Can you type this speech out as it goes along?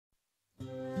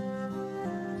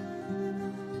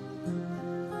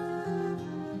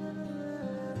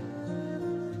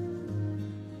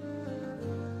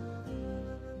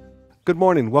Good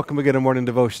morning. Welcome again to Morning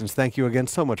Devotions. Thank you again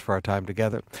so much for our time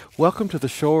together. Welcome to the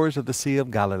shores of the Sea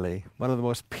of Galilee, one of the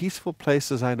most peaceful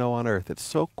places I know on earth. It's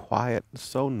so quiet, and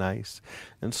so nice,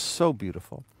 and so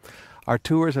beautiful. Our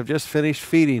tours have just finished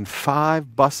feeding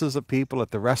 5 buses of people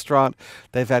at the restaurant.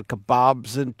 They've had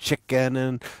kebabs and chicken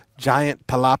and giant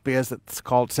tilapias that's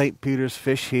called St. Peter's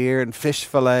fish here, and fish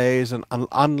fillets and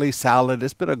unli salad.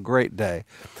 It's been a great day.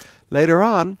 Later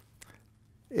on,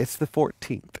 it's the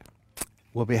 14th.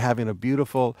 We'll be having a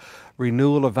beautiful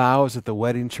renewal of vows at the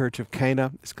Wedding Church of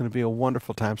Cana. It's going to be a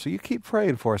wonderful time, so you keep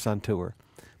praying for us on tour.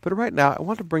 But right now, I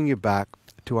want to bring you back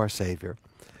to our Savior.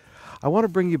 I want to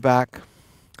bring you back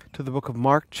to the book of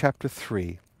Mark chapter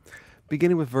 3,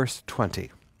 beginning with verse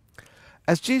 20.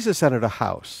 As Jesus entered a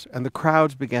house, and the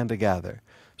crowds began to gather,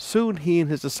 soon he and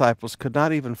his disciples could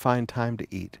not even find time to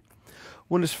eat.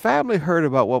 When his family heard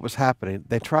about what was happening,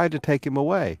 they tried to take him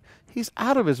away. "He's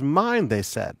out of his mind," they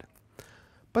said.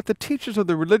 But the teachers of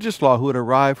the religious law who had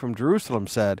arrived from Jerusalem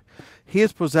said, "He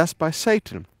is possessed by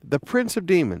Satan, the prince of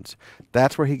demons.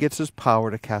 That's where he gets his power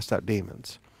to cast out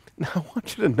demons." Now I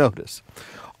want you to notice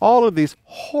all of these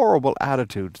horrible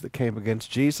attitudes that came against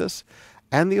Jesus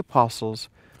and the apostles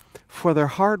for their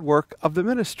hard work of the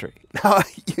ministry. Now,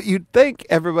 you'd think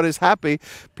everybody's happy,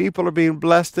 people are being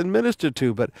blessed and ministered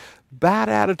to, but bad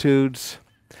attitudes,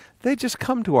 they just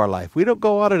come to our life. We don't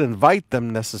go out and invite them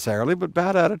necessarily, but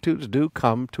bad attitudes do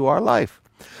come to our life.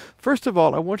 First of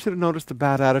all, I want you to notice the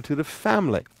bad attitude of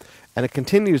family. And it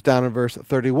continues down in verse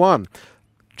 31.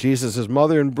 Jesus'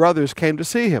 mother and brothers came to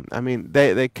see him.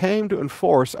 They came to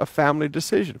enforce a family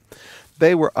decision.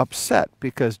 They were upset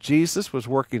because Jesus was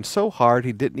working so hard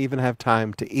he didn't even have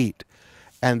time to eat.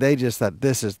 And they just thought,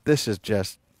 this is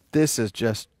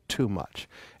just too much.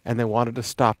 And they wanted to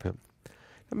stop him.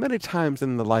 Many times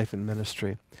in the life and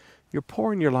ministry, you're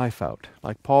pouring your life out.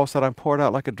 Like Paul said, I'm poured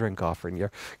out like a drink offering.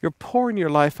 You're pouring your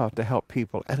life out to help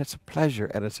people, and it's a pleasure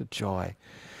and it's a joy.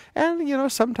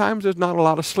 And, sometimes there's not a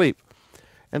lot of sleep.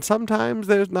 And sometimes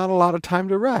there's not a lot of time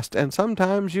to rest. And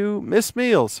sometimes you miss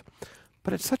meals.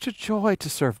 But it's such a joy to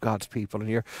serve God's people, and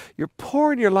you're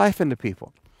pouring your life into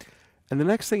people. And the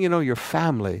next thing you know, your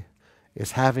family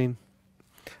is having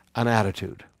an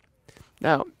attitude.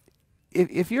 Now,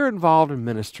 if you're involved in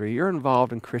ministry, you're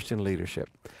involved in Christian leadership,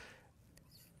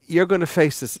 you're going to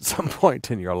face this at some point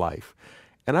in your life.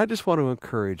 And I just want to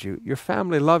encourage you, your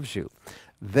family loves you.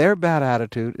 Their bad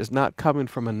attitude is not coming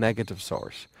from a negative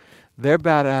source. Their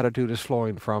bad attitude is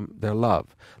flowing from their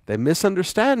love. They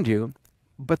misunderstand you,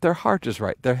 but their heart is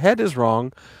right. Their head is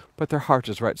wrong, but their heart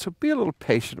is right. So be a little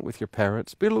patient with your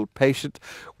parents. Be a little patient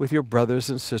with your brothers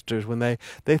and sisters when they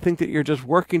think that you're just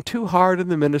working too hard in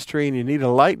the ministry and you need to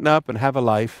lighten up and have a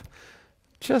life.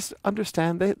 Just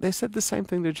understand they said the same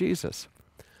thing to Jesus.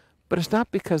 But it's not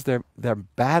because they're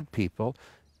bad people.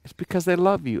 It's because they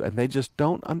love you and they just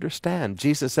don't understand.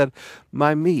 Jesus said,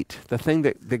 "My meat, the thing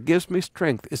that gives me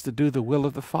strength, is to do the will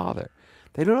of the Father."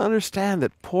 They don't understand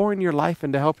that pouring your life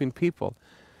into helping people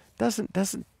doesn't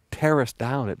tear us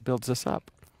down, it builds us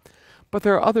up. But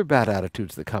there are other bad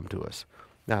attitudes that come to us.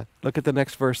 Now, look at the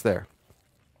next verse there.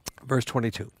 Verse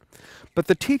 22. But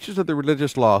the teachers of the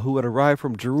religious law who had arrived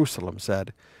from Jerusalem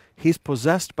said, "He's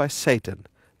possessed by Satan,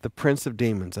 the prince of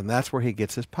demons, and that's where he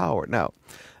gets his power." Now,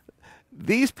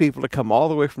 these people had come all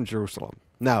the way from Jerusalem.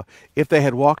 Now, if they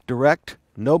had walked direct,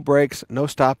 no breaks, no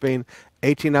stopping,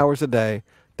 18 hours a day,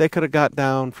 they could have got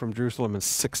down from Jerusalem in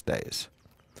 6 days.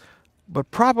 But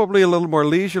probably a little more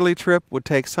leisurely trip would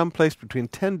take someplace between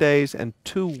 10 days and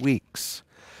 2 weeks.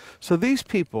 So these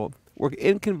people were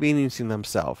inconveniencing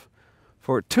themselves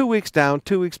for 2 weeks down,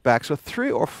 2 weeks back, so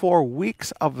 3 or 4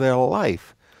 weeks of their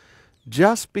life,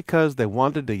 just because they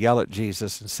wanted to yell at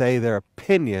Jesus and say their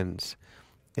opinions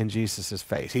in Jesus'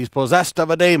 face. He's possessed of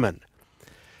a demon.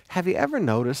 Have you ever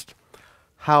noticed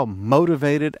how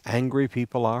motivated angry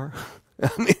people are?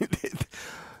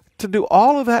 To do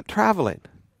all of that traveling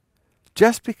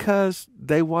just because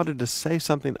they wanted to say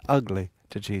something ugly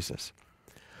to Jesus.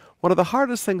 One of the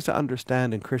hardest things to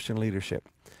understand in Christian leadership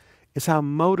is how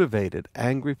motivated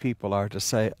angry people are to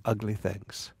say ugly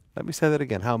things. Let me say that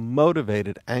again, how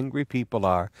motivated angry people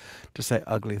are to say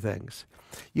ugly things.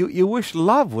 You wish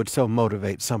love would so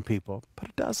motivate some people, but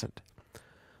it doesn't.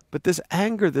 But this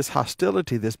anger, this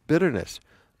hostility, this bitterness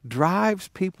drives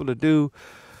people to do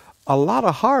a lot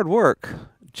of hard work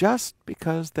just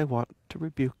because they want to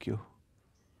rebuke you.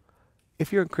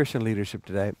 If you're in Christian leadership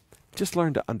today, just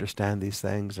learn to understand these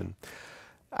things. And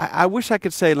I wish I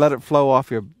could say let it flow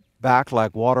off your back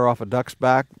like water off a duck's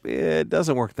back. It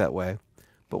doesn't work that way.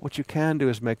 But what you can do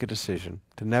is make a decision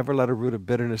to never let a root of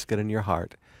bitterness get in your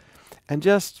heart. And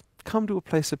just come to a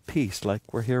place of peace like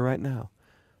we're here right now.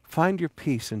 Find your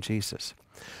peace in Jesus.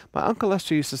 My Uncle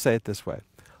Lester used to say it this way: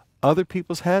 other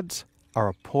people's heads are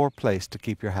a poor place to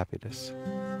keep your happiness.